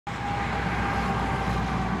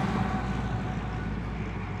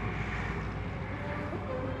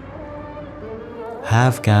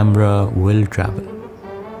Have camera will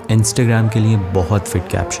travel Instagram के लिए बहुत फिट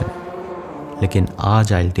कैप्शन है, लेकिन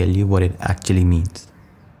आज I will tell you what it actually means.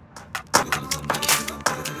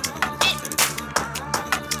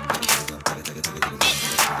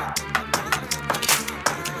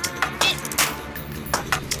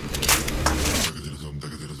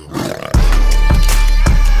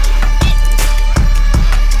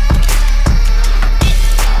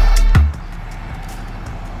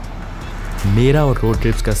 मेरा और रोड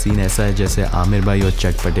ट्रिप्स का सीन ऐसा है जैसे आमिर भाई और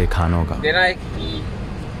चटपटे खानों का।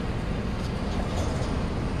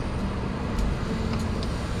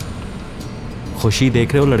 खुशी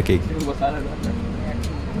देख रहे हो लड़के की?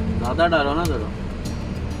 ज़्यादा डालो ना जरा।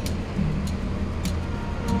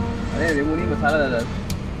 अरे रेमू नहीं मसाला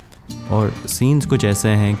ज़्यादा। और सीन्स कुछ ऐसे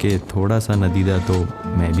हैं कि थोड़ा सा नदीदा तो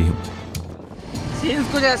मैं भी हूँ।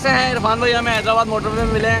 सीन्स कुछ ऐसे हैं। इरफान भाई हमें हैदराबाद मोटरवे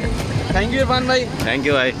में मिले हैं। थैंक यू इरफान भाई। थैंक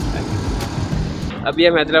यू भाई। अभी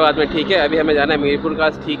हम हैदराबाद में, ठीक है। अभी हमें जाना है मीरपुर का,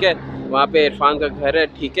 ठीक है। वहाँ पे इरफान का घर है,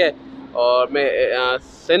 ठीक है। और मैं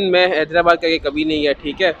सिंध में हैदराबाद का कभी नहीं गया,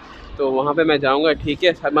 ठीक है। तो वहाँ पे मैं जाऊँगा, ठीक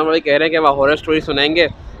है। सलमान भाई कह रहे हैं कि वहाँ हॉरर स्टोरी सुनाएंगे,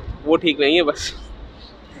 वो ठीक नहीं है बस,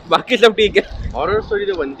 बाकी सब ठीक है। हॉरर स्टोरी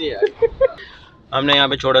तो बनती है हमने यहाँ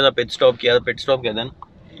पे छोटा सा पिट स्टॉप किया था। पिट स्टॉप कहते हैं ना,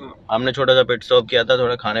 हमने छोटा सा पिट स्टॉप किया था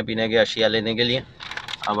थोड़ा खाने पीने के अशिया लेने के लिए।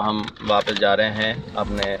 अब हम वापस जा रहे हैं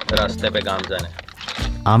अपने रास्ते पे काम जाने।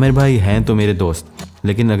 आमिर भाई हैं तो मेरे दोस्त,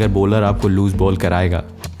 लेकिन अगर बॉलर आपको लूज बॉल कराएगा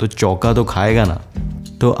तो चौका तो खाएगा ना।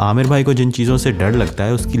 तो आमिर भाई को जिन चीज़ों से डर लगता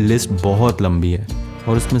है उसकी लिस्ट बहुत लंबी है,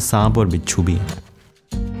 और उसमें सांप और बिच्छू भी हैं।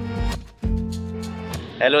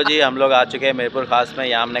 हेलो जी, हम लोग आ चुके हैं मीरपुर खास में।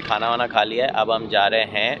 यहाँ हमने खाना वाना खा लिया है। अब हम जा रहे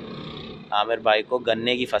हैं आमिर भाई को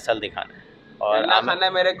गन्ने की फसल दिखाने। और खाना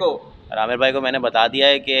है मेरे को। और आमिर भाई को मैंने बता दिया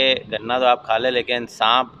है कि गन्ना तो आप खा ले, लेकिन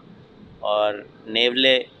सांप और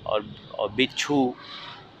नेवले और बिच्छू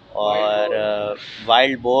और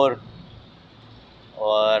वाइल्ड बोर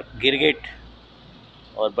और गिरगिट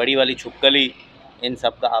और बड़ी वाली छुपकली, इन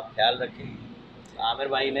सब का आप ख्याल रखें। आमिर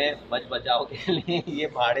भाई ने बचाव के लिए ये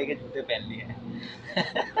भाड़े के जूते पहन लिए हैं।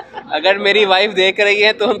 अगर मेरी वाइफ देख रही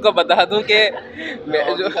है तो उनको बता दूं कि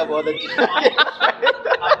बहुत अच्छा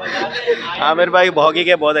आमिर भाई हॉकी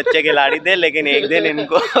के बहुत अच्छे खिलाड़ी थे, लेकिन एक दिन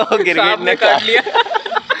इनको गिरगिट ने काट लिया।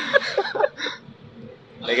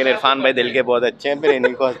 लेकिन इरफान भाई दिल के बहुत अच्छे हैं, फिर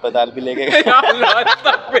इन्हीं को अस्पताल भी लेके गए।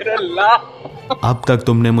 अब तक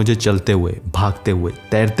तुमने मुझे चलते हुए, भागते हुए,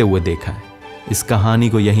 तैरते हुए देखा है। इस कहानी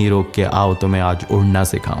को यहीं रोक के आओ तो मैं आज उड़ना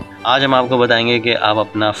सिखाऊं। आज हम आपको बताएंगे कि आप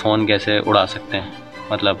अपना फ़ोन कैसे उड़ा सकते हैं।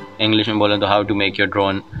 मतलब इंग्लिश में बोलें तो how to make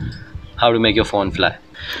your phone fly.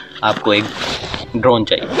 आपको एक ड्रोन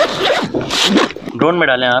चाहिए। ड्रोन में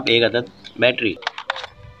डालें आप एक अदद बैटरी।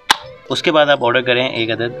 उसके बाद आप ऑर्डर करें एक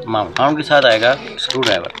अदद माउंट के साथ आएगा स्क्रू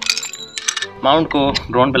ड्राइवर। माउंट को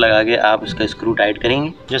ड्रोन पे लगा के आप इसका स्क्रू टाइट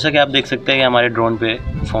करेंगे। जैसा कि आप देख सकते हैं कि हमारे ड्रोन पे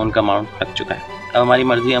फ़ोन का माउंट लग चुका है। अब हमारी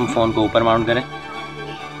मर्ज़ी, हम फ़ोन को ऊपर माउंट करें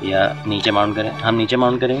या नीचे माउंट करें। हम नीचे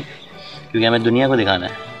माउंट करेंगे क्योंकि हमें दुनिया को दिखाना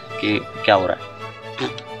है कि क्या हो रहा है।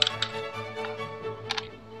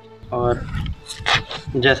 और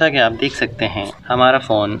जैसा कि आप देख सकते हैं हमारा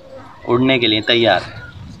फ़ोन उड़ने के लिए तैयार है।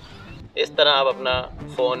 इस तरह आप अपना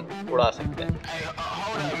फ़ोन उड़ा सकते हैं।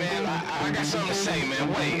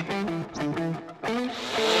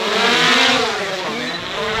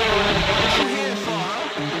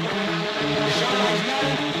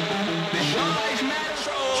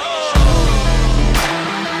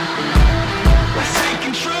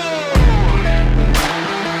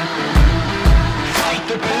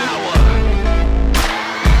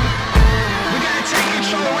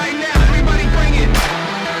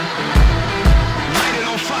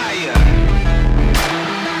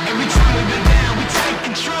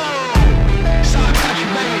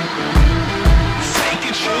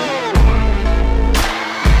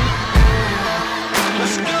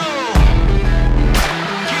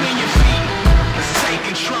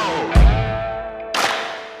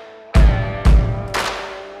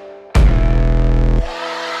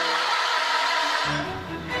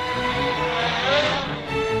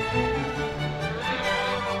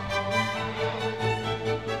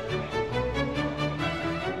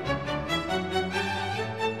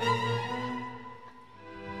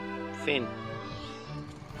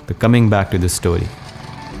 तो coming back to the story,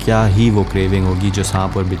 क्या ही वो क्रेविंग होगी जो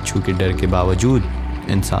सांप और बिच्छू के डर के बावजूद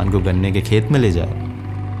इंसान को गन्ने के खेत में ले जाए।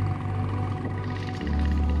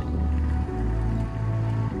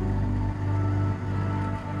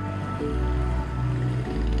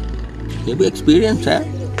 ये भी एक्सपीरियंस है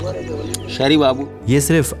शहरी बाबू। ये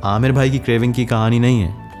सिर्फ आमिर भाई की क्रेविंग की कहानी नहीं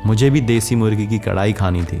है, मुझे भी देसी मुर्गी की कढ़ाई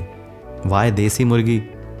खानी थी। वाई देसी मुर्गी?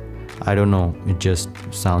 I don't know, it just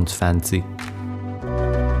sounds fancy.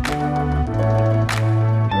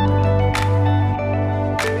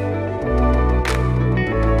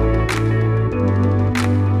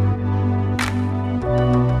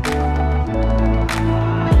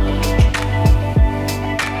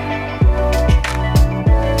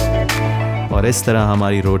 इस तरह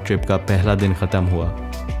हमारी रोड ट्रिप का पहला दिन ख़त्म हुआ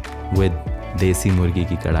विद देसी मुर्गी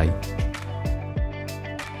की कढ़ाई।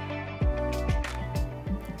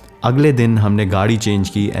 अगले दिन हमने गाड़ी चेंज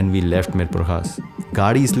की एंड वी लेफ्ट मीरपुर खास।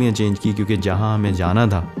 गाड़ी इसलिए चेंज की क्योंकि जहाँ हमें जाना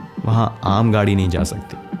था वहाँ आम गाड़ी नहीं जा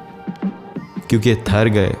सकती, क्योंकि थर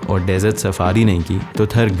गए और डेजर्ट सफारी नहीं की तो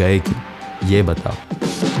थर गए की, ये बताओ।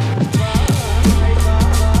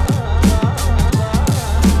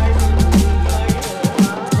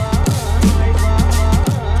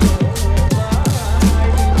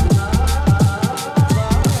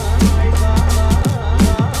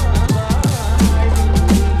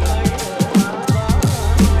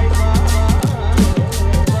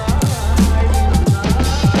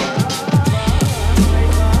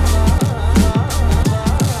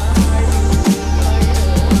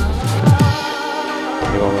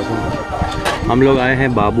 हम लोग आए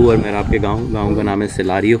हैं बाबू और मेहराब के गांव का नाम है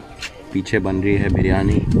सिलारियो। पीछे बन रही है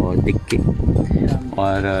बिरयानी और टिक्की,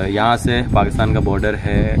 और यहाँ से पाकिस्तान का बॉर्डर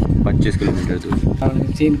है 25 किलोमीटर दूर। और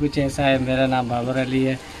सीन कुछ ऐसा है, मेरा नाम बाबर अली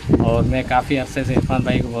है और मैं काफ़ी अरसे से इरफान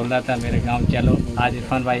भाई को बोल रहा था मेरे गांव चलो। आज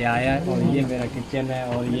इरफान भाई आया और ये मेरा किचन है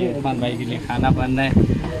और ये इरफान भाई के लिए खाना बन रहा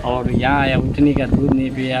है। और यहाँ आया, उठनी का दूध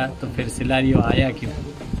नहीं पिया तो फिर सिलारियो आया क्यों,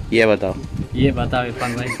 ये बताओ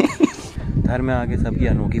इरफान भाई। घर में आके सबकी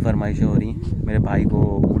अनोखी फरमाइशें हो रही हैं। मेरे भाई को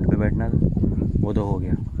ऊँट पे बैठना था, वो तो हो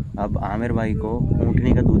गया। अब आमिर भाई को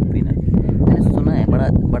ऊँटनी का दूध पीना है। मैंने सुना है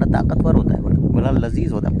बड़ा ताकतवर होता है, बड़ा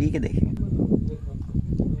लजीज होता है, पी के देखें।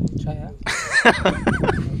 अच्छा यार।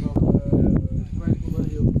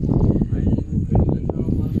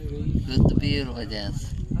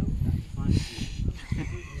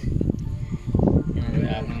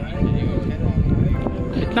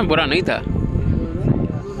 इतना बुरा नहीं था।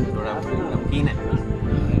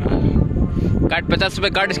 काट 50 रुपए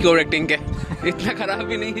काट इसकी ओवर एक्टिंग के, इतना खराब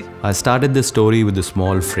भी नहीं। I started this story with a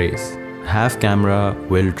small phrase, have camera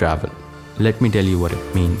will travel. Let me tell you what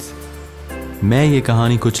it means. मैं ये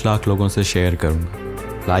कहानी कुछ लाख लोगों से शेयर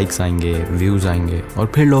करूँगा, लाइक्स आएंगे, व्यूज़ आएंगे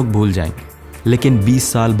और फिर लोग भूल जाएंगे। लेकिन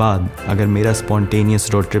 20 साल बाद अगर मेरा स्पॉन्टेनियस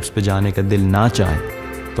रोड ट्रिप्स पे जाने का दिल ना चाहे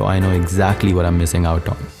तो I know exactly what I'm missing out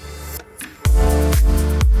on.